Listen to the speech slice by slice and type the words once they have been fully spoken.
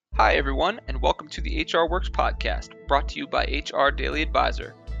Hi, everyone, and welcome to the HR Works podcast, brought to you by HR Daily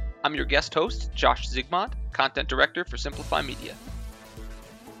Advisor. I'm your guest host, Josh Zigmond, Content Director for Simplify Media.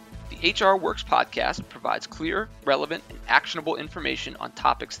 The HR Works podcast provides clear, relevant, and actionable information on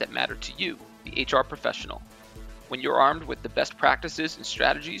topics that matter to you, the HR professional. When you're armed with the best practices and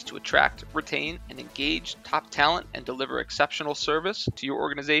strategies to attract, retain, and engage top talent and deliver exceptional service to your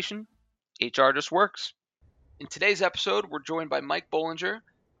organization, HR just works. In today's episode, we're joined by Mike Bollinger,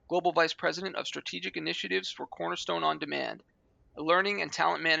 Global Vice President of Strategic Initiatives for Cornerstone On Demand, a learning and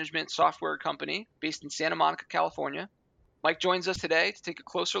talent management software company based in Santa Monica, California. Mike joins us today to take a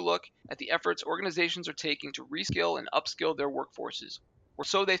closer look at the efforts organizations are taking to reskill and upskill their workforces, or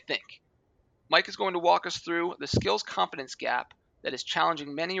so they think. Mike is going to walk us through the skills confidence gap that is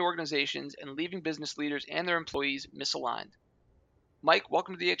challenging many organizations and leaving business leaders and their employees misaligned. Mike,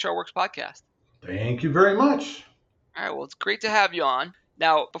 welcome to the HR Works podcast. Thank you very much. All right, well, it's great to have you on.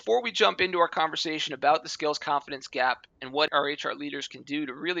 Now, before we jump into our conversation about the skills confidence gap and what our HR leaders can do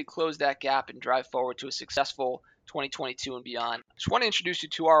to really close that gap and drive forward to a successful 2022 and beyond, I just want to introduce you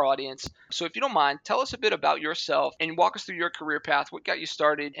to our audience. So if you don't mind, tell us a bit about yourself and walk us through your career path, what got you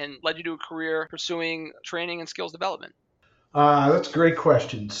started and led you to a career pursuing training and skills development. That's a great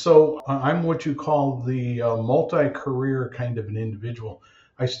question. So I'm what you call the multi-career kind of an individual.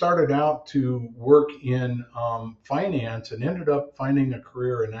 I started out to work in finance and ended up finding a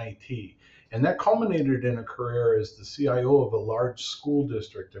career in IT. And that culminated in a career as the CIO of a large school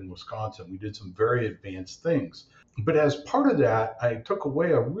district in Wisconsin. We did some very advanced things. But as part of that, I took away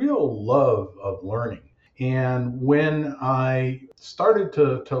a real love of learning. And when I started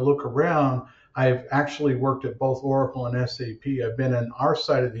to look around, I've actually worked at both Oracle and SAP. I've been in our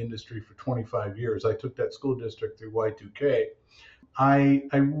side of the industry for 25 years. I took that school district through Y2K. I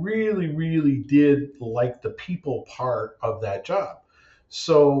really did like the people part of that job.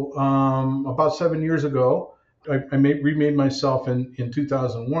 So about 7 years ago, I remade myself in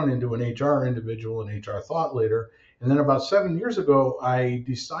 2001 into an HR individual and HR thought leader. And then about 7 years ago, I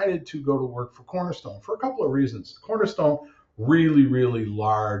decided to go to work for Cornerstone for a couple of reasons. Cornerstone, really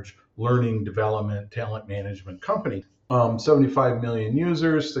large learning development talent management company. 75 million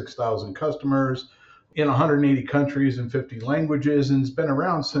users, 6,000 customers in 180 countries and 50 languages, and it's been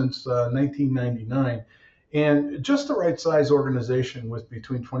around since 1999. And just the right size organization with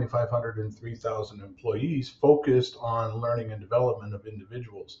between 2,500 and 3,000 employees focused on learning and development of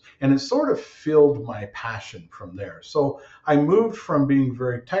individuals. And it sort of filled my passion from there. So I moved from being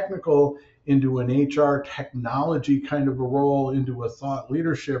very technical into an HR technology kind of a role, into a thought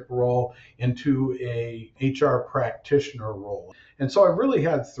leadership role, into a HR practitioner role. And so I've really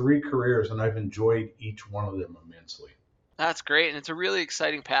had three careers and I've enjoyed each one of them immensely. That's great, and it's a really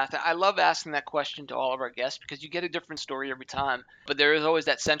exciting path. I love asking that question to all of our guests because you get a different story every time, but there is always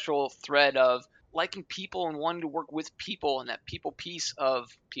that central thread of liking people and wanting to work with people, and that people piece of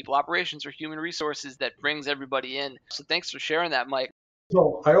people operations or human resources that brings everybody in. So thanks for sharing that, Mike.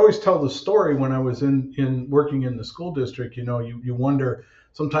 So I always tell the story when I was in working in the school district. You wonder,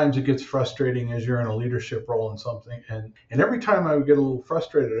 sometimes it gets frustrating as you're in a leadership role in something. And every time I would get a little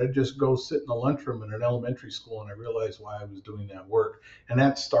frustrated, I'd just go sit in the lunchroom in an elementary school and I realized why I was doing that work. And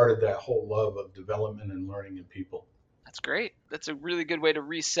that started that whole love of development and learning in people. That's great. That's a really good way to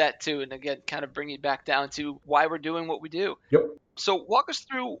reset too, and again, kind of bring you back down to why we're doing what we do. Yep. So walk us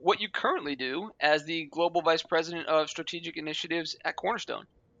through what you currently do as the Global Vice President of Strategic Initiatives at Cornerstone.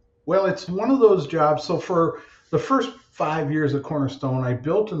 Well, it's one of those jobs. So for the first 5 years at Cornerstone, I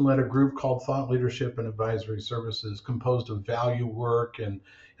built and led a group called Thought Leadership and Advisory Services, composed of value work and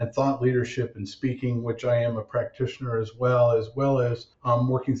thought leadership and speaking, which I am a practitioner as well as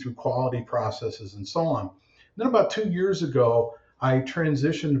working through quality processes and so on. Then about 2 years ago, I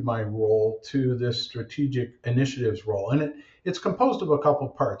transitioned my role to this strategic initiatives role, and it's composed of a couple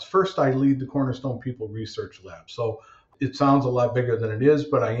parts. First, I lead the Cornerstone People Research Lab. So it sounds a lot bigger than it is,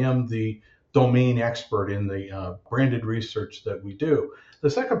 but I am the domain expert in the branded research that we do. The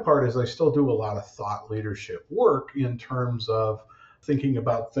second part is I still do a lot of thought leadership work in terms of thinking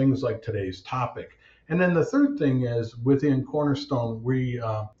about things like today's topic. And then the third thing is within Cornerstone,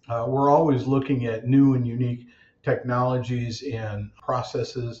 we're always looking at new and unique technologies and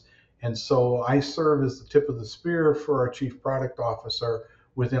processes. And so I serve as the tip of the spear for our chief product officer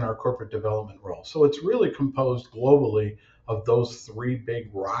within our corporate development role. So it's really composed globally of those three big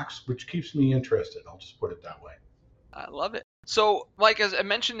rocks, which keeps me interested. I'll just put it that way. I love it. So, Mike, as I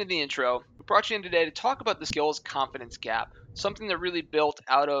mentioned in the intro, we brought you in today to talk about the skills confidence gap, something that really built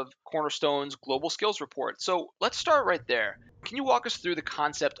out of Cornerstone's Global Skills Report. So let's start right there. Can you walk us through the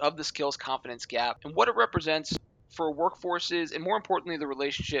concept of the skills confidence gap and what it represents for workforces and, more importantly, the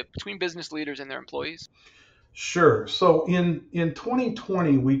relationship between business leaders and their employees? Sure. So in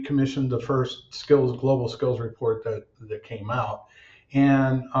 2020, we commissioned the first global skills report that came out.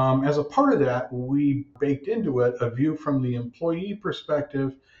 And as a part of that, we baked into it a view from the employee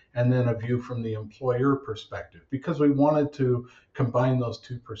perspective and then a view from the employer perspective because we wanted to combine those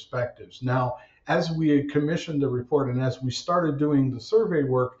two perspectives. Now, as we had commissioned the report and as we started doing the survey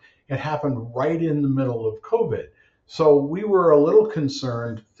work, it happened right in the middle of COVID. So we were a little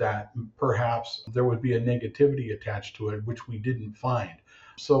concerned that perhaps there would be a negativity attached to it, which we didn't find.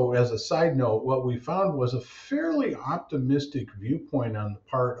 So as a side note, what we found was a fairly optimistic viewpoint on the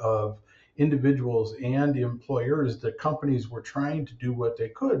part of individuals and employers that companies were trying to do what they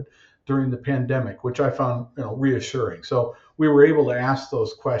could during the pandemic, which I found reassuring. So we were able to ask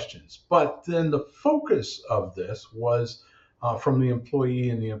those questions. But then the focus of this was from the employee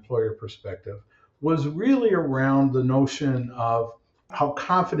and the employer perspective was really around the notion of how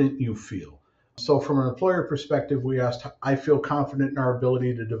confident you feel. So, from an employer perspective, we asked, I feel confident in our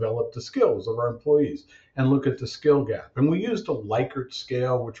ability to develop the skills of our employees and look at the skill gap. And we used a Likert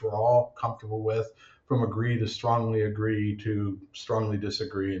scale, which we're all comfortable with, from agree to strongly agree to strongly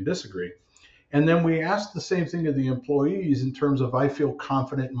disagree and disagree. And then we asked the same thing of the employees in terms of I feel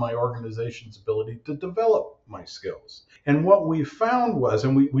confident in my organization's ability to develop my skills. And what we found was,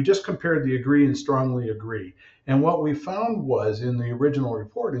 and we just compared the agree and strongly agree. And what we found was in the original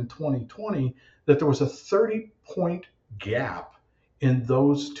report in 2020 that there was a 30-point gap in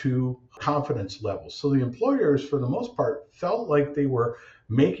those two confidence levels. So the employers, for the most part, felt like they were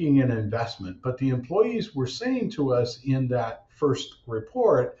making an investment, but the employees were saying to us in that first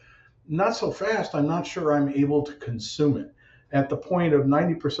report, not so fast, I'm not sure I'm able to consume it. At the point of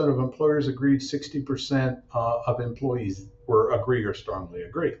 90% of employers agreed, 60% of employees were agree or strongly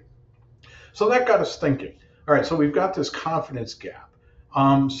agree. So that got us thinking. All right, so we've got this confidence gap.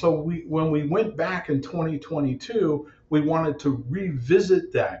 When we went back in 2022, we wanted to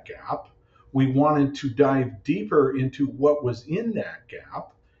revisit that gap. We wanted to dive deeper into what was in that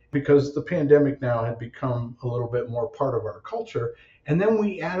gap because the pandemic now had become a little bit more part of our culture. And then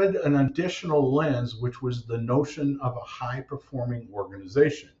we added an additional lens, which was the notion of a high-performing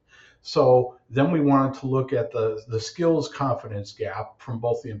organization. So then we wanted to look at the skills confidence gap from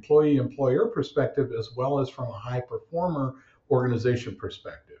both the employee-employer perspective as well as from a high-performer organization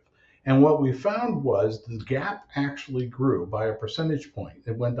perspective. And what we found was the gap actually grew by a percentage point.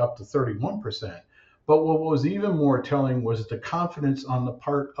 It went up to 31%. But what was even more telling was the confidence on the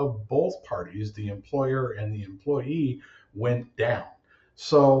part of both parties, the employer and the employee, went down.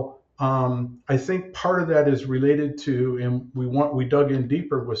 So I think part of that is related to, and we dug in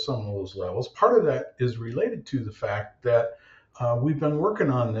deeper with some of those levels. Part of that is related to the fact that we've been working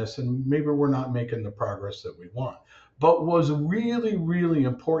on this and maybe we're not making the progress that we want. But what was really, really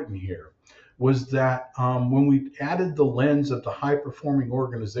important here was that when we added the lens of the high performing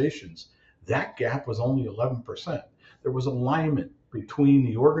organizations, that gap was only 11%. There was alignment between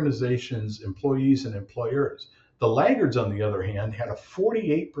the organization's employees and employers. The laggards, on the other hand, had a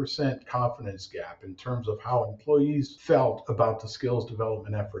 48% confidence gap in terms of how employees felt about the skills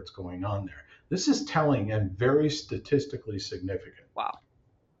development efforts going on there. This is telling and very statistically significant. Wow.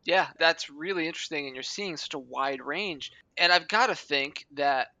 Yeah, that's really interesting, and you're seeing such a wide range. And I've got to think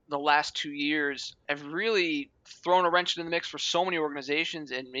that the last 2 years have really thrown a wrench in the mix for so many organizations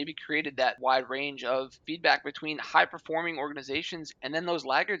and maybe created that wide range of feedback between high-performing organizations and then those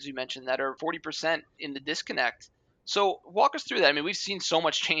laggards you mentioned that are 40% in the disconnect. So walk us through that. I mean, we've seen so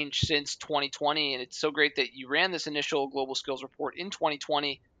much change since 2020, and it's so great that you ran this initial global skills report in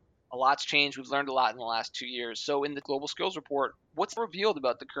 2020. A lot's changed. We've learned a lot in the last 2 years. So in the global skills report, what's revealed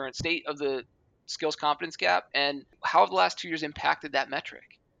about the current state of the skills competence gap and how have the last 2 years impacted that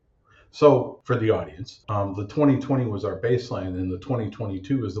metric? So for the audience, the 2020 was our baseline and the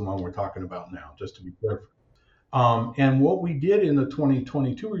 2022 is the one we're talking about now, just to be clear. And what we did in the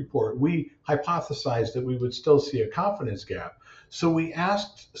 2022 report, we hypothesized that we would still see a confidence gap. So we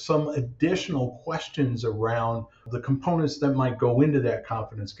asked some additional questions around the components that might go into that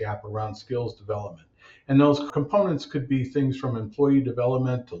confidence gap around skills development. And those components could be things from employee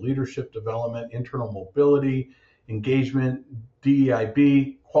development to leadership development, internal mobility, engagement,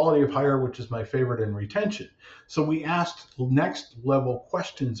 DEIB, quality of hire, which is my favorite, and retention. So we asked next level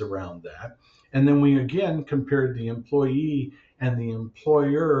questions around that. And then we again compared the employee and the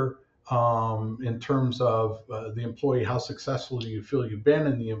employer in terms of the employee, how successful do you feel you've been,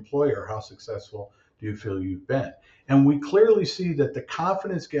 and the employer, how successful do you feel you've been. And we clearly see that the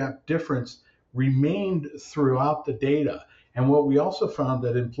confidence gap difference remained throughout the data. And what we also found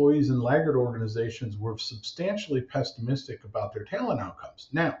that employees in laggard organizations were substantially pessimistic about their talent outcomes.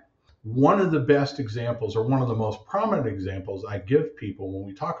 Now, one of the best examples, or one of the most prominent examples I give people when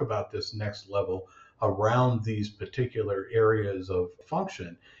we talk about this next level around these particular areas of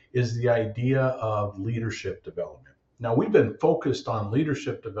function, is the idea of leadership development. Now, we've been focused on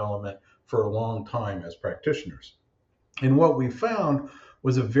leadership development for a long time as practitioners. And what we found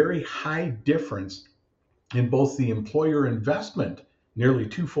was a very high difference in both the employer investment, nearly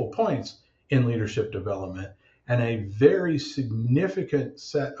 2 full points in leadership development, and a very significant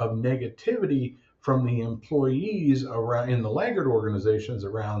set of negativity from the employees around in the laggard organizations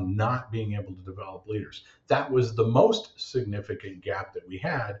around not being able to develop leaders. That was the most significant gap that we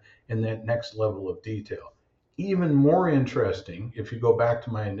had in that next level of detail. Even more interesting, if you go back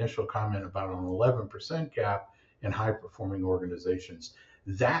to my initial comment about an 11% gap in high performing organizations,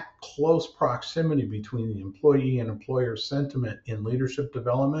 that close proximity between the employee and employer sentiment in leadership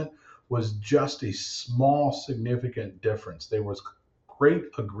development was just a small significant difference. There was great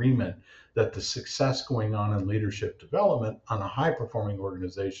agreement that the success going on in leadership development on a high performing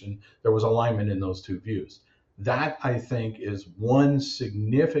organization, there was alignment in those two views. That, I think, is one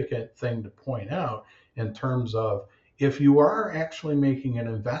significant thing to point out in terms of if you are actually making an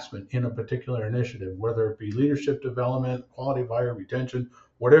investment in a particular initiative, whether it be leadership development, quality of hire, retention,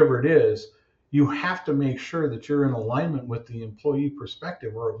 whatever it is, you have to make sure that you're in alignment with the employee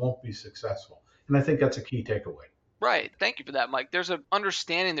perspective or it won't be successful. And I think that's a key takeaway. Right. Thank you for that, Mike. There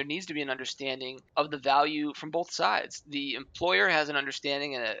needs to be an understanding of the value from both sides. The employer has an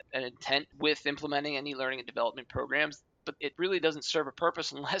understanding and an intent with implementing any learning and development programs, but it really doesn't serve a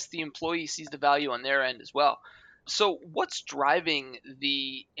purpose unless the employee sees the value on their end as well. So, what's driving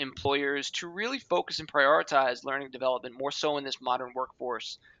the employers to really focus and prioritize learning and development more so in this modern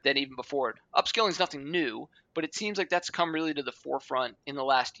workforce than even before? Upskilling is nothing new, but it seems like that's come really to the forefront in the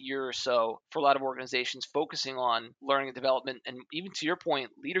last year or so for a lot of organizations focusing on learning and development and even to your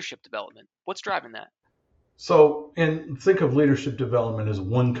point, leadership development. What's driving that? So, and think of leadership development as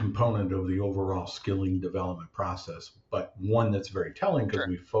one component of the overall skilling development process, but one that's very telling because Sure.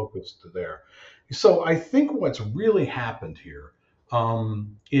 we focused there. So, I think what's really happened here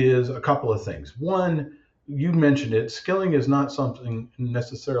is a couple of things. One, you mentioned it, skilling is not something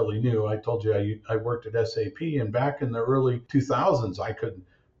necessarily new. I told you I worked at SAP, and back in the early 2000s, I could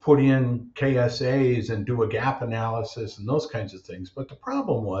put in KSAs and do a gap analysis and those kinds of things. But the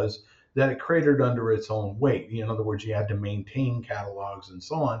problem was, that it cratered under its own weight. In other words, you had to maintain catalogs and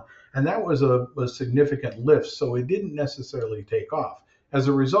so on. And that was a significant lift. So it didn't necessarily take off. As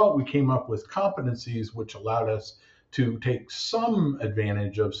a result, we came up with competencies which allowed us to take some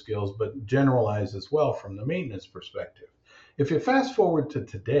advantage of skills, but generalize as well from the maintenance perspective. If you fast forward to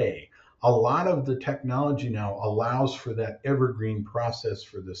today, a lot of the technology now allows for that evergreen process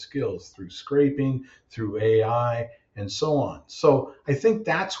for the skills through scraping, through AI, and so on. So I think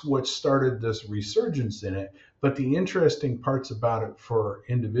that's what started this resurgence in it. But the interesting parts about it for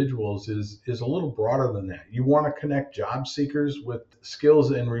individuals is a little broader than that. You want to connect job seekers with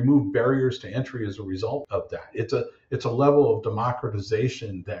skills and remove barriers to entry as a result of that. It's a level of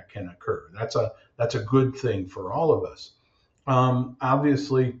democratization that can occur. That's a good thing for all of us.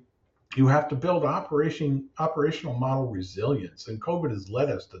 Obviously, you have to build operational model resilience, and COVID has led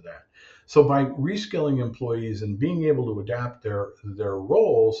us to that. So by reskilling employees and being able to adapt their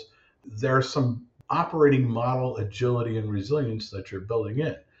roles, there's some operating model agility and resilience that you're building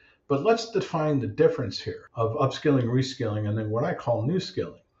in. But let's define the difference here of upskilling, reskilling, and then what I call new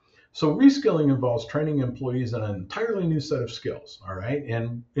skilling. So reskilling involves training employees in an entirely new set of skills, all right?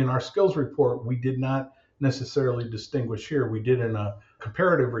 And in our skills report, we did not necessarily distinguish here. We did in a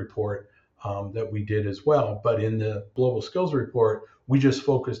comparative report that we did as well. But in the global skills report, we just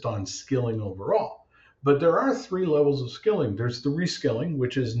focused on skilling overall. But there are three levels of skilling. There's the reskilling,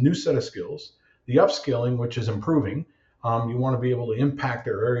 which is new set of skills, the upskilling, which is improving. You want to be able to impact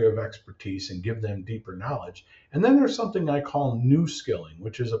their area of expertise and give them deeper knowledge. And then there's something I call new skilling,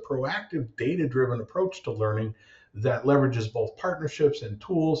 which is a proactive, data-driven approach to learning that leverages both partnerships and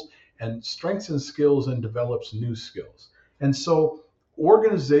tools and strengthens skills and develops new skills. And so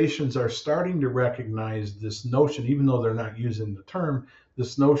organizations are starting to recognize this notion, even though they're not using the term,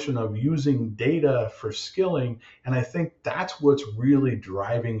 this notion of using data for skilling. And I think that's what's really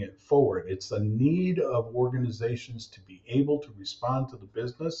driving it forward. It's the need of organizations to be able to respond to the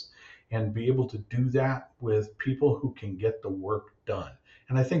business and be able to do that with people who can get the work done.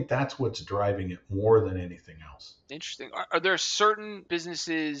 And I think that's what's driving it more than anything else. Interesting. Are there certain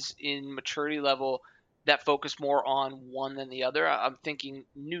businesses in maturity level that focus more on one than the other? I'm thinking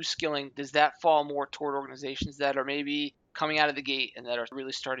new skilling. Does that fall more toward organizations that are maybe coming out of the gate and that are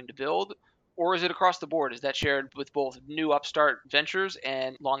really starting to build? Or is it across the board? Is that shared with both new upstart ventures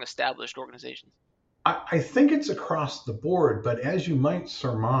and long established organizations? I think it's across the board, but as you might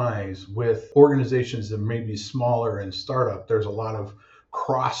surmise with organizations that may be smaller and startup, there's a lot of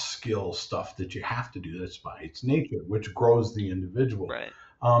cross skill stuff that you have to do. That's by its nature, which grows the individual. Right.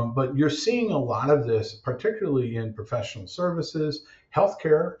 But you're seeing a lot of this, particularly in professional services,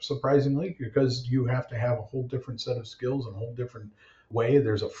 healthcare, surprisingly, because you have to have a whole different set of skills and a whole different way.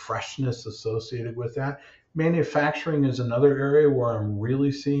 There's a freshness associated with that. Manufacturing is another area where I'm really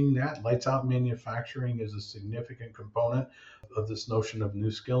seeing that. Lights out manufacturing is a significant component of this notion of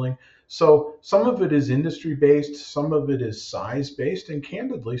new skilling. So some of it is industry based, some of it is size based, and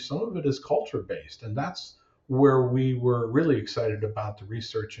candidly, some of it is culture based. And that's where we were really excited about the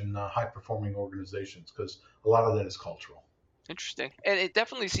research in high performing organizations because a lot of that is cultural. Interesting. And it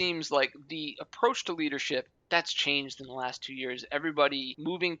definitely seems like the approach to leadership that's changed in the last 2 years. Everybody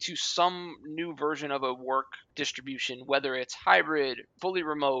moving to some new version of a work distribution, whether it's hybrid, fully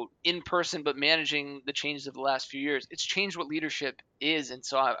remote, in person, but managing the changes of the last few years. It's changed what leadership is. And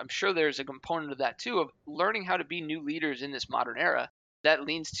so I'm sure there's a component of that too, of learning how to be new leaders in this modern era that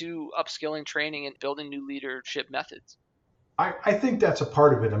leans to upskilling, training, and building new leadership methods. I think that's a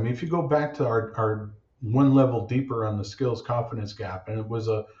part of it. I mean, if you go back to our one level deeper on the skills confidence gap, and it was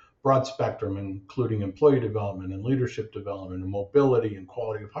a broad spectrum, including employee development and leadership development and mobility and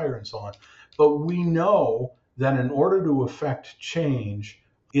quality of hire and so on. But we know that in order to affect change,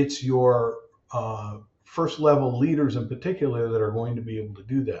 it's your first level leaders in particular that are going to be able to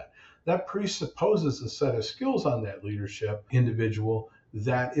do that. That presupposes a set of skills on that leadership individual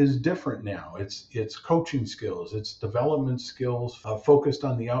that is different now. It's coaching skills, it's development skills focused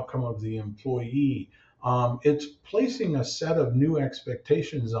on the outcome of the employee. It's placing a set of new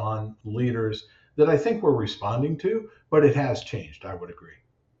expectations on leaders that I think we're responding to, but it has changed. I would agree.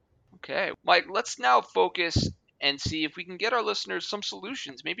 Okay, Mike, let's now focus and see if we can get our listeners some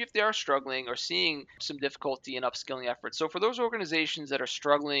solutions, maybe if they are struggling or seeing some difficulty in upskilling efforts. So, for those organizations that are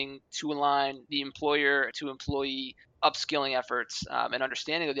struggling to align the employer to employee upskilling efforts and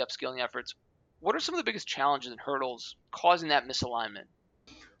understanding of the upskilling efforts, what are some of the biggest challenges and hurdles causing that misalignment?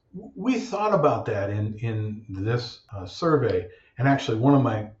 We thought about that in this survey, and actually, one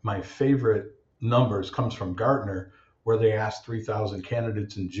of my favorite numbers comes from Gartner, where they asked 3,000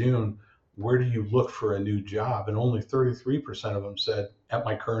 candidates in June, where do you look for a new job? And only 33% of them said, at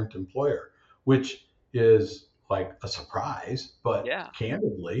my current employer, which is like a surprise, but Yeah.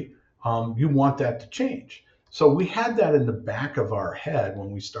 candidly, you want that to change. So we had that in the back of our head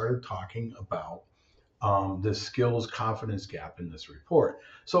when we started talking about the skills confidence gap in this report.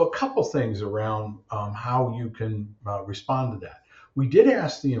 So a couple things around how you can respond to that. We did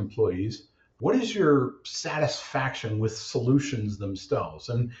ask the employees, what is your satisfaction with solutions themselves?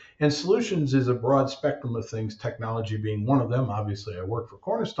 And solutions is a broad spectrum of things, technology being one of them. Obviously, I work for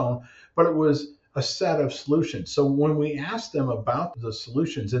Cornerstone, but it was a set of solutions. So when we asked them about the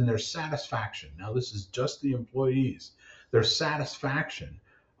solutions and their satisfaction, now this is just the employees, their satisfaction,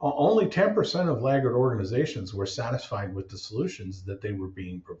 only 10% of laggard organizations were satisfied with the solutions that they were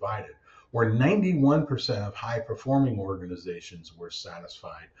being provided, where 91% of high performing organizations were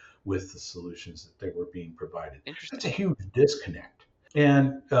satisfied with the solutions that they were being provided. That's Interesting. a huge disconnect.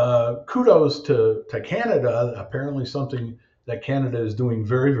 And kudos to Canada, apparently something that Canada is doing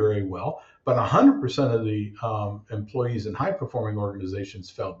very, very well. But 100% of the employees in high performing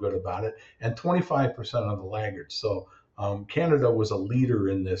organizations felt good about it, and 25% of the laggards. So Canada was a leader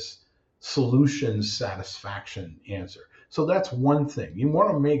in this solution satisfaction answer. So that's one thing. You want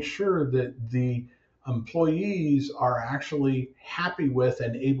to make sure that the employees are actually happy with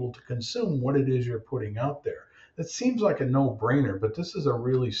and able to consume what it is you're putting out there. That seems like a no-brainer, but this is a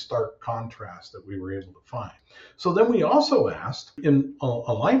really stark contrast that we were able to find. So then we also asked, in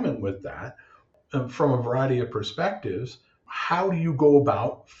alignment with that, from a variety of perspectives, how do you go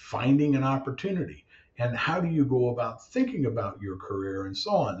about finding an opportunity? And how do you go about thinking about your career and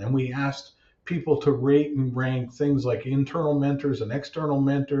so on? And we asked people to rate and rank things like internal mentors and external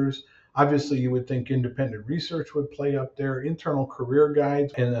mentors. Obviously, you would think independent research would play up there, internal career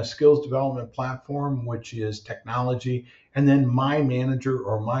guides, and a skills development platform, which is technology, and then my manager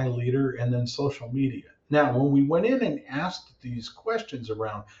or my leader, and then social media. Now, when we went in and asked these questions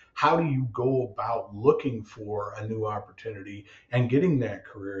around how do you go about looking for a new opportunity and getting that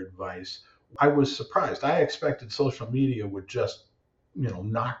career advice, I was surprised. I expected social media would just,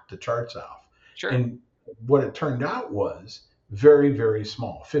 knock the charts off. Sure. And what it turned out was very, very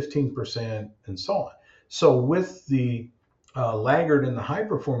small, 15% and so on. So with the laggard and the high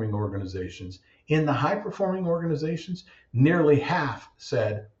performing organizations, In the high performing organizations, nearly half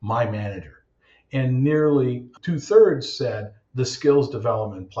said my manager, and nearly 2/3 said the skills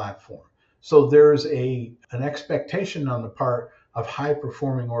development platform. So there's an expectation on the part of high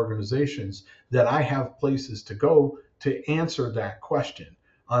performing organizations that I have places to go to answer that question.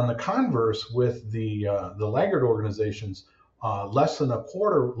 On the converse, with the laggard organizations, less than a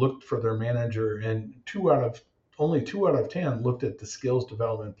quarter looked for their manager, and only 2 out of 10 looked at the skills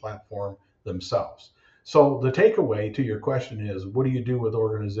development platform themselves. So the takeaway to your question is, what do you do with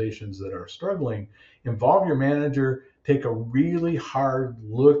organizations that are struggling? Involve your manager, take a really hard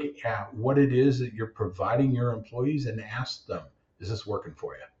look at what it is that you're providing your employees, and ask them, is this working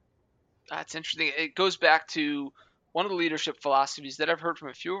for you? That's interesting. It goes back to one of the leadership philosophies that I've heard from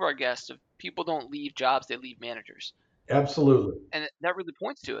a few of our guests of people don't leave jobs, they leave managers. Absolutely. And that really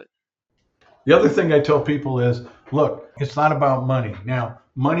points to it. The other thing I tell people is, look, it's not about money. Now,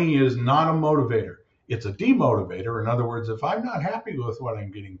 money is not a motivator. It's a demotivator. In other words, if I'm not happy with what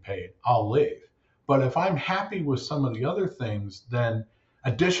I'm getting paid, I'll leave. But if I'm happy with some of the other things, then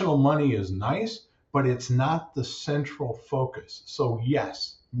additional money is nice, but it's not the central focus. So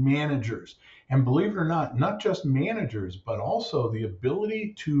yes, managers, and believe it or not just managers, but also the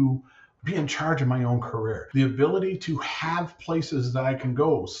ability to be in charge of my own career, the ability to have places that I can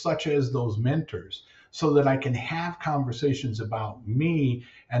go, such as those mentors, so that I can have conversations about me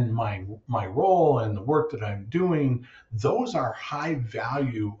and my role and the work that I'm doing. Those are high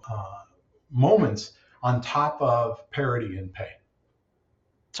value moments on top of parity in pay.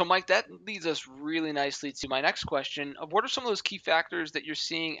 So, Mike, that leads us really nicely to my next question of what are some of those key factors that you're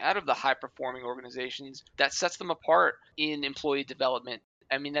seeing out of the high-performing organizations that sets them apart in employee development?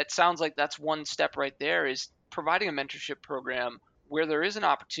 I mean, that sounds like that's one step right there, is providing a mentorship program where there is an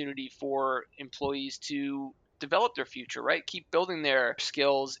opportunity for employees to develop their future, right? Keep building their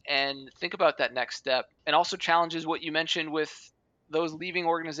skills and think about that next step. And also challenges what you mentioned with those leaving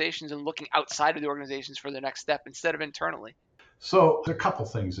organizations and looking outside of the organizations for the next step instead of internally. So a couple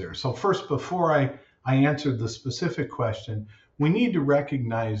things there. So first, before I answer the specific question, we need to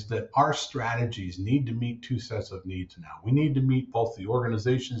recognize that our strategies need to meet two sets of needs now. We need to meet both the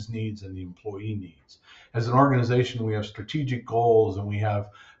organization's needs and the employee needs. As an organization, we have strategic goals and we have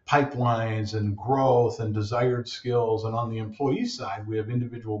pipelines and growth and desired skills. And on the employee side, we have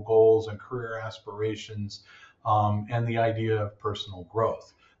individual goals and career aspirations, and the idea of personal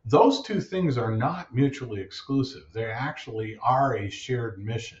growth. Those two things are not mutually exclusive. They actually are a shared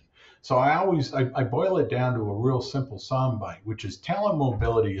mission. So I boil it down to a real simple soundbite, which is talent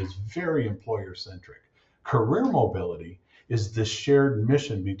mobility is very employer centric. Career mobility is the shared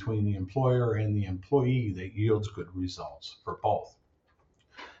mission between the employer and the employee that yields good results for both.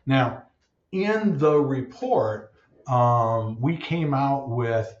 Now, in the report, we came out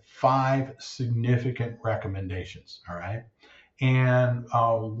with 5 significant recommendations. All right. And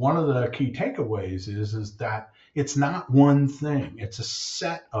one of the key takeaways is that it's not one thing, it's a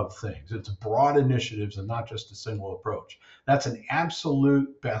set of things. It's broad initiatives and not just a single approach. That's an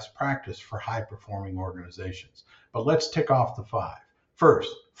absolute best practice for high performing organizations. But let's tick off the 5.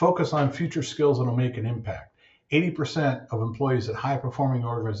 First, focus on future skills that will make an impact. 80% of employees at high performing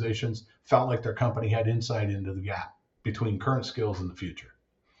organizations felt like their company had insight into the gap between current skills and the future.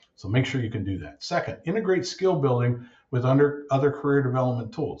 So make sure you can do that. Second, integrate skill building with other career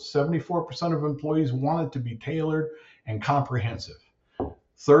development tools. 74% of employees want it to be tailored and comprehensive.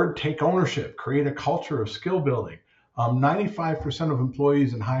 Third, take ownership. Create a culture of skill building. 95% of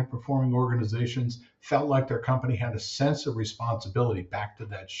employees in high performing organizations felt like their company had a sense of responsibility, back to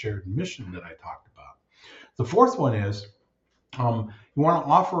that shared mission that I talked about. The fourth one is you want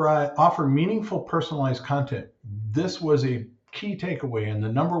to offer meaningful personalized content. This was a key takeaway and the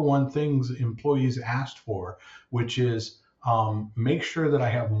number one things employees asked for, which is make sure that I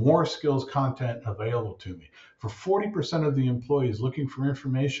have more skills content available to me. For 40% of the employees looking for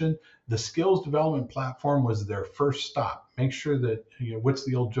information, the skills development platform was their first stop. Make sure that, what's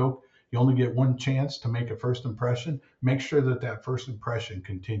the old joke? You only get one chance to make a first impression. Make sure that that first impression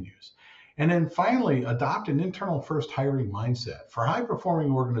continues. And then finally, adopt an internal first hiring mindset. For high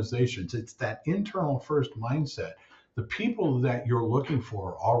performing organizations, it's that internal first mindset. The people that you're looking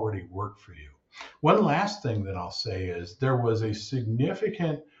for already work for you. One last thing that I'll say is there was a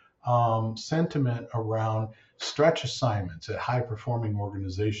significant sentiment around stretch assignments at high performing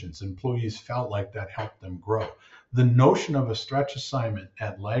organizations. Employees felt like that helped them grow. The notion of a stretch assignment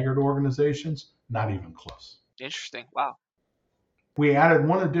at laggard organizations, not even close. Interesting. Wow. We added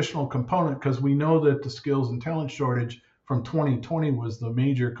one additional component because we know that the skills and talent shortage from 2020 was the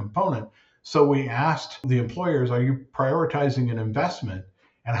major component. So we asked the employers, are you prioritizing an investment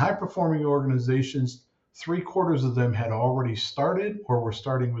And high performing organizations, 3/4 of them had already started or were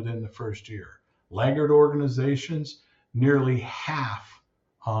starting within the first year. Laggard organizations, nearly half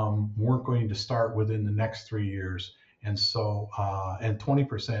weren't going to start within the next 3 years. And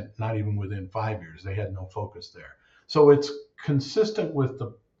 20% not even within 5 years. They had no focus there. So it's consistent with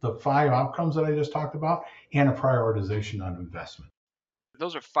the 5 outcomes that I just talked about and a prioritization on investment.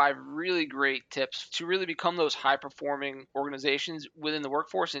 Those are 5 really great tips to really become those high performing organizations within the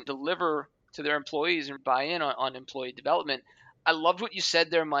workforce and deliver to their employees and buy in on employee development. I loved what you said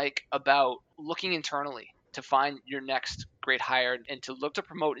there, Mike, about looking internally to find your next great hire and to look to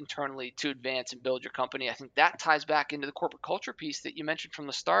promote internally to advance and build your company. I think that ties back into the corporate culture piece that you mentioned from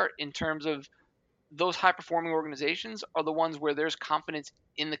the start in terms of those high performing organizations are the ones where there's confidence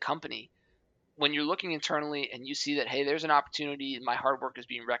in the company. When you're looking internally and you see that, hey, there's an opportunity and my hard work is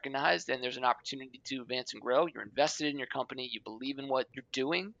being recognized and there's an opportunity to advance and grow, you're invested in your company, you believe in what you're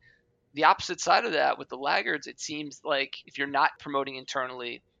doing. The opposite side of that with the laggards, it seems like if you're not promoting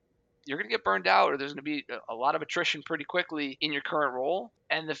internally, you're going to get burned out or there's going to be a lot of attrition pretty quickly in your current role.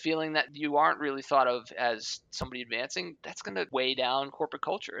 And the feeling that you aren't really thought of as somebody advancing, that's going to weigh down corporate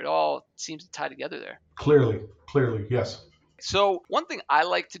culture. It all seems to tie together there. Clearly, yes. So one thing I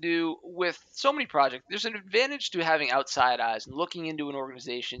like to do with so many projects, there's an advantage to having outside eyes and looking into an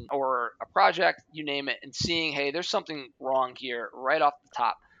organization or a project, you name it, and seeing, hey, there's something wrong here right off the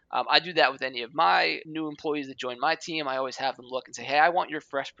top. I do that with any of my new employees that join my team. I always have them look and say, hey, I want your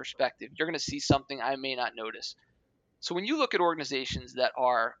fresh perspective. You're going to see something I may not notice. So when you look at organizations that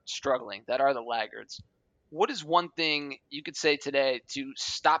are struggling, that are the laggards, what is one thing you could say today to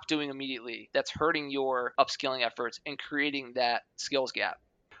stop doing immediately that's hurting your upskilling efforts and creating that skills gap?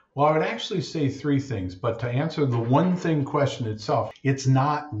 Well, I would actually say 3 things, but to answer the one thing question itself, it's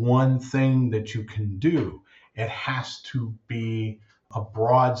not one thing that you can do. It has to be a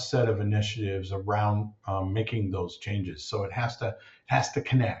broad set of initiatives around making those changes. So it has to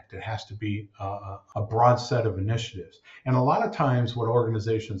connect. It has to be a broad set of initiatives. And a lot of times, what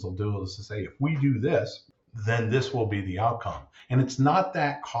organizations will do is to say, if we do this, then this will be the outcome. And it's not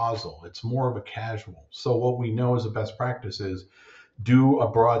that causal. It's more of a casual. So what we know as a best practice is do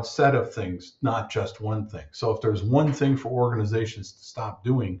a broad set of things, not just one thing. So if there's one thing for organizations to stop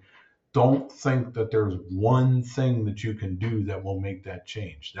doing, don't think that there's one thing that you can do that will make that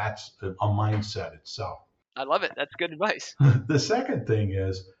change. That's a mindset itself. I love it. That's good advice. The second thing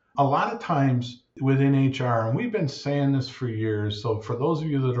is a lot of times within HR, and we've been saying this for years, so for those of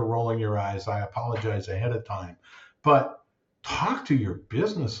you that are rolling your eyes, I apologize ahead of time, but talk to your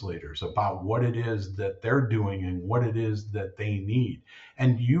business leaders about what it is that they're doing and what it is that they need,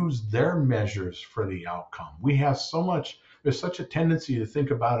 and use their measures for the outcome. There's such a tendency to think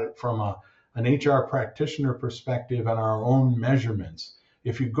about it from an HR practitioner perspective and our own measurements.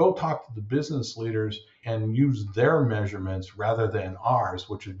 If you go talk to the business leaders and use their measurements rather than ours,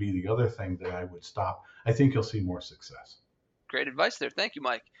 which would be the other thing that I would stop, I think you'll see more success. Great advice there. Thank you,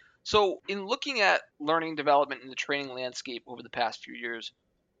 Mike. So in looking at learning development in the training landscape over the past few years,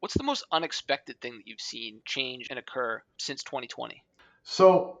 what's the most unexpected thing that you've seen change and occur since 2020?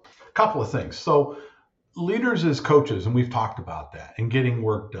 So a couple of things. So leaders as coaches, and we've talked about that, and getting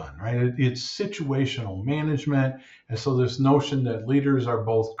work done, right? It's situational management. And so this notion that leaders are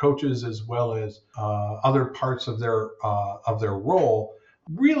both coaches as well as other parts of their role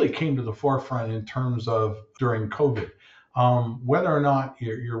really came to the forefront in terms of during COVID. Whether or not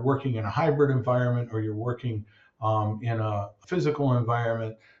you're working in a hybrid environment or you're working in a physical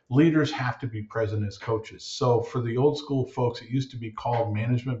environment, leaders have to be present as coaches. So for the old school folks, it used to be called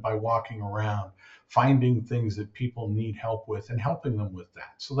management by walking around, finding things that people need help with and helping them with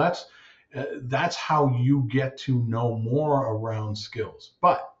that. So that's how you get to know more around skills.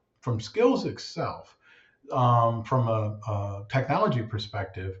 But from skills itself, from a technology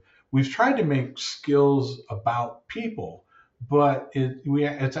perspective, we've tried to make skills about people, but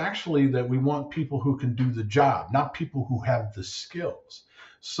it's actually that we want people who can do the job, not people who have the skills.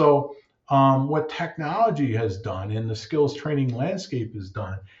 So what technology has done and the skills training landscape has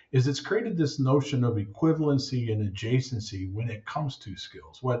done is it's created this notion of equivalency and adjacency when it comes to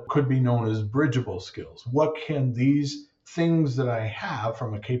skills, what could be known as bridgeable skills. What can these things that I have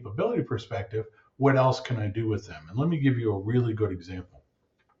from a capability perspective, what else can I do with them? And let me give you a really good example.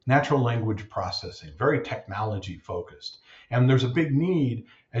 Natural language processing, very technology focused. And there's a big need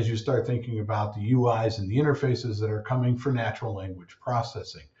as you start thinking about the UIs and the interfaces that are coming for natural language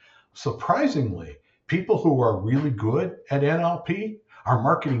processing. Surprisingly, people who are really good at NLP are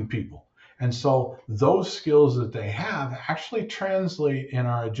marketing people. And so those skills that they have actually translate and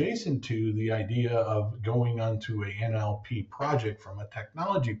are adjacent to the idea of going onto a NLP project from a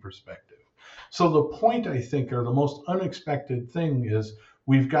technology perspective. So the point, I think, or the most unexpected thing is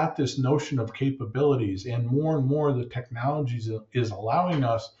we've got this notion of capabilities, and more the technology is allowing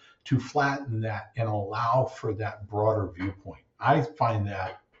us to flatten that and allow for that broader viewpoint. I find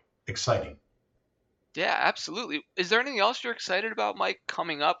that exciting. Yeah, absolutely. Is there anything else you're excited about, Mike,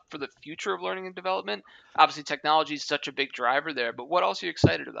 coming up for the future of learning and development? Obviously, technology is such a big driver there, but what else are you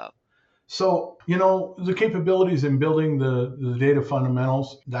excited about? So, the capabilities in building the data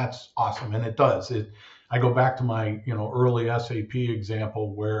fundamentals, that's awesome. And it does. I go back to my, early SAP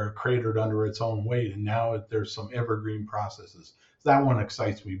example where it cratered under its own weight. And now there's some evergreen processes. That one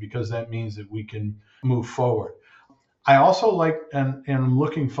excites me because that means that we can move forward. I also like and am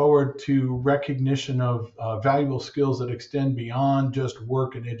looking forward to recognition of valuable skills that extend beyond just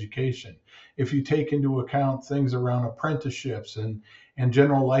work and education. If you take into account things around apprenticeships and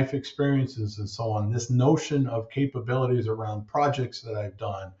general life experiences and so on, this notion of capabilities around projects that I've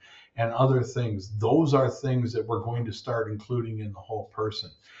done and other things, those are things that we're going to start including in the whole person.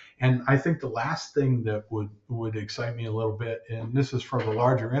 And I think the last thing that would excite me a little bit, and this is for the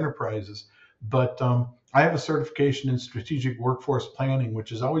larger enterprises, but I have a certification in strategic workforce planning, which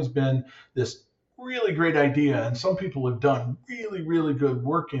has always been this really great idea. And some people have done really, really good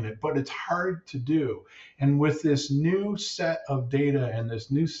work in it, but it's hard to do. And with this new set of data and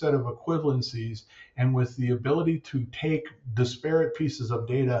this new set of equivalencies, and with the ability to take disparate pieces of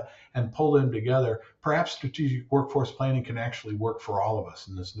data and pull them together, perhaps strategic workforce planning can actually work for all of us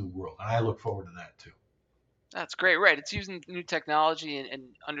in this new world. And I look forward to that too. That's great, right? It's using new technology and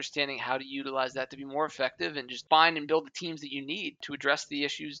understanding how to utilize that to be more effective and just find and build the teams that you need to address the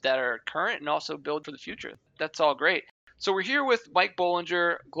issues that are current and also build for the future. That's all great. So we're here with Mike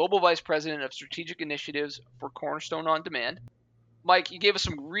Bollinger, Global Vice President of Strategic Initiatives for Cornerstone On Demand. Mike, you gave us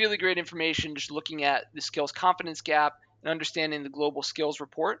some really great information just looking at the skills confidence gap and understanding the global skills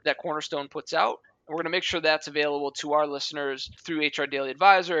report that Cornerstone puts out. And we're going to make sure that's available to our listeners through HR Daily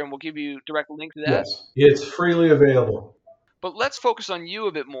Advisor, and we'll give you a direct link to that. Yes, it's freely available. But let's focus on you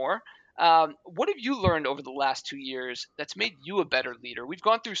a bit more. What have you learned over the last 2 years that's made you a better leader? We've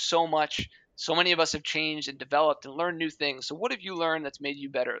gone through so much. So many of us have changed and developed and learned new things. So what have you learned that's made you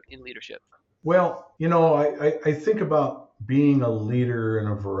better in leadership? Well, I think about being a leader in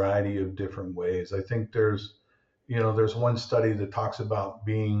a variety of different ways. I think there's one study that talks about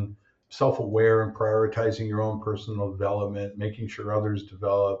being self-aware and prioritizing your own personal development, making sure others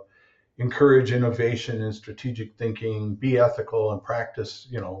develop, encourage innovation and strategic thinking, be ethical and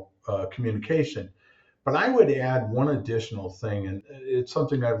practice, communication. But I would add one additional thing, and it's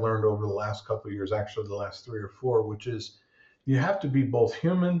something I've learned over the last couple of years, actually the last 3 or 4, which is you have to be both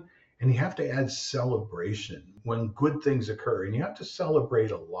human and you have to add celebration when good things occur, and you have to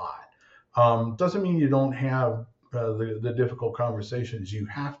celebrate a lot. Doesn't mean you don't have the difficult conversations. You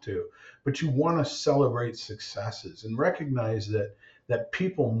have to, but you want to celebrate successes and recognize that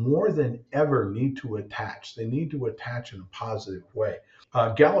people more than ever need to attach. They need to attach in a positive way.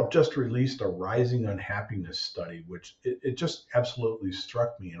 Gallup just released a rising unhappiness study, which it just absolutely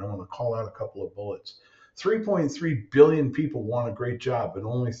struck me, and I want to call out a couple of bullets. 3.3 billion people want a great job, but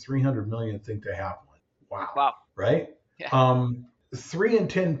only 300 million think they have one. Wow. Wow. Right? Yeah. 3 in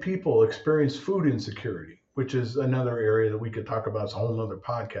 10 people experience food insecurity, which is another area that we could talk about. It's a whole other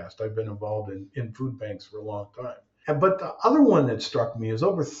podcast. I've been involved in food banks for a long time. But the other one that struck me is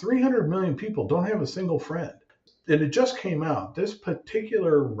over 300 million people don't have a single friend. And it just came out. This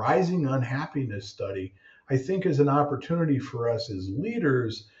particular rising unhappiness study, I think, is an opportunity for us as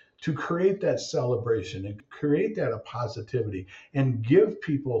leaders to create that celebration and create that positivity and give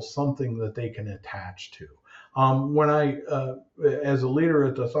people something that they can attach to. When as a leader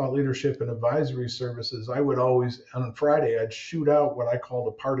at the Thought Leadership and Advisory Services, I would always, on Friday, I'd shoot out what I call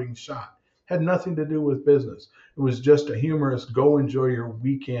the parting shot. Had nothing to do with business. It was just a humorous, go enjoy your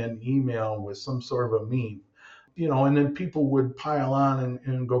weekend email with some sort of a meme. And then people would pile on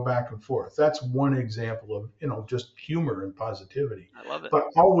and go back and forth. That's one example of, just humor and positivity. I love it. But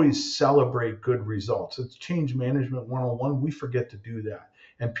always celebrate good results. It's change management 101. We forget to do that.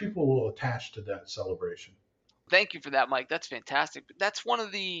 And people will attach to that celebration. Thank you for that, Mike. That's fantastic. But that's one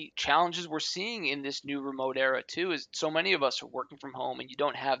of the challenges we're seeing in this new remote era too, is so many of us are working from home and you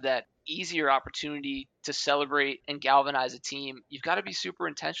don't have that easier opportunity to celebrate and galvanize a team. You've got to be super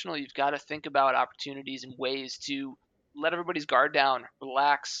intentional. You've got to think about opportunities and ways to let everybody's guard down,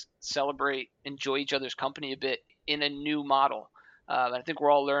 relax, celebrate, enjoy each other's company a bit in a new model. I think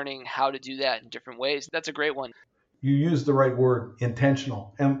we're all learning how to do that in different ways. That's a great one. You used the right word,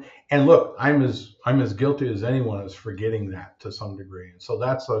 intentional. And look, I'm as guilty as anyone as forgetting that to some degree. And so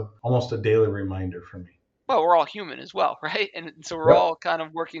that's almost a daily reminder for me. Well, we're all human as well, right? And so we're Yep. all kind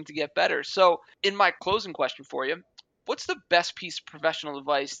of working to get better. So, in my closing question for you, what's the best piece of professional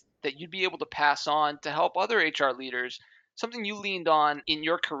advice that you'd be able to pass on to help other HR leaders, something you leaned on in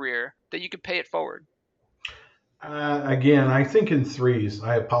your career that you could pay it forward? Again, I think in threes.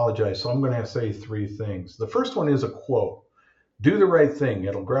 I apologize. So I'm going to say three things. The first one is a quote. Do the right thing.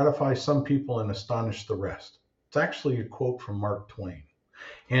 It'll gratify some people and astonish the rest. It's actually a quote from Mark Twain.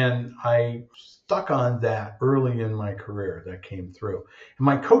 And I stuck on that early in my career. That came through. And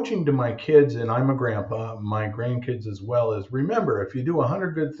my coaching to my kids, and I'm a grandpa, my grandkids as well, is remember, if you do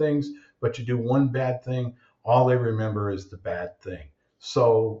 100 good things, but you do one bad thing, all they remember is the bad thing.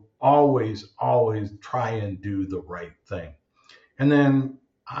 So always, always try and do the right thing. And then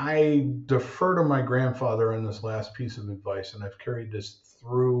I defer to my grandfather in this last piece of advice, and I've carried this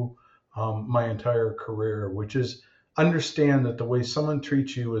through my entire career, which is understand that the way someone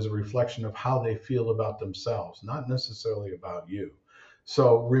treats you is a reflection of how they feel about themselves, not necessarily about you.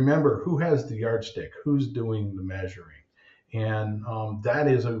 So remember who has the yardstick, who's doing the measuring. And that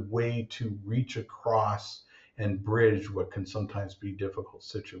is a way to reach across and bridge what can sometimes be difficult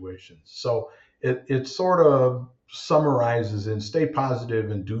situations. So it sort of summarizes in stay positive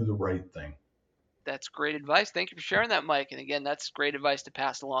and do the right thing. That's great advice. Thank you for sharing that, Mike. And again, that's great advice to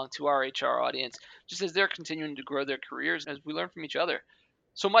pass along to our HR audience, just as they're continuing to grow their careers as we learn from each other.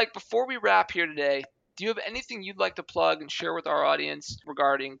 So, Mike, before we wrap here today, do you have anything you'd like to plug and share with our audience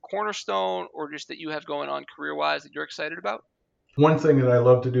regarding Cornerstone or just that you have going on career-wise that you're excited about? One thing that I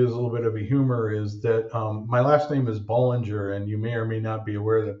love to do as a little bit of a humor is that my last name is Bollinger, and you may or may not be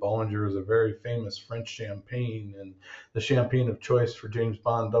aware that Bollinger is a very famous French champagne and the champagne of choice for James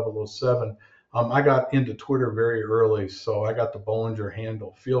Bond 007. I got into Twitter very early, so I got the Bollinger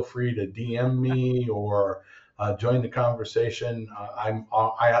handle. Feel free to DM me or join the conversation.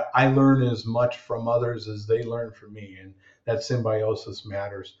 I learn as much from others as they learn from me, and that symbiosis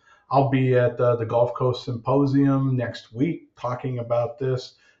matters. I'll be at the Gulf Coast Symposium next week talking about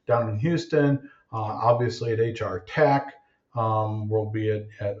this down in Houston. Obviously at HR Tech, we'll be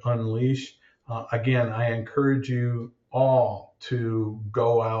at Unleash. Again, I encourage you all to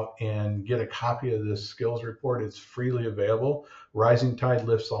go out and get a copy of this skills report. It's freely available. Rising tide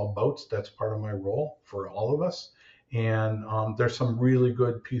lifts all boats. That's part of my role for all of us. And there's some really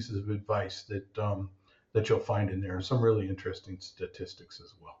good pieces of advice that you'll find in there. Some really interesting statistics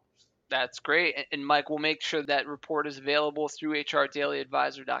as well. That's great. And Mike, we'll make sure that report is available through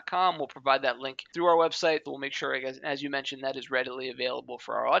hrdailyadvisor.com. We'll provide that link through our website. We'll make sure, as you mentioned, that is readily available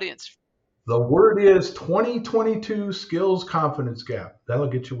for our audience. The word is 2022 skills confidence gap. That'll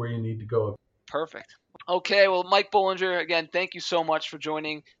get you where you need to go. Perfect. Okay, well, Mike Bollinger, again, thank you so much for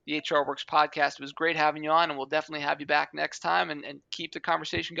joining the HR Works podcast. It was great having you on, and we'll definitely have you back next time and keep the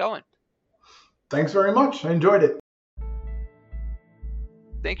conversation going. Thanks very much. I enjoyed it.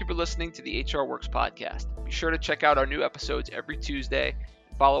 Thank you for listening to the HR Works podcast. Be sure to check out our new episodes every Tuesday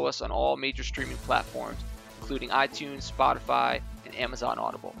and follow us on all major streaming platforms, including iTunes, Spotify, and Amazon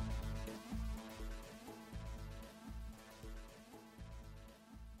Audible.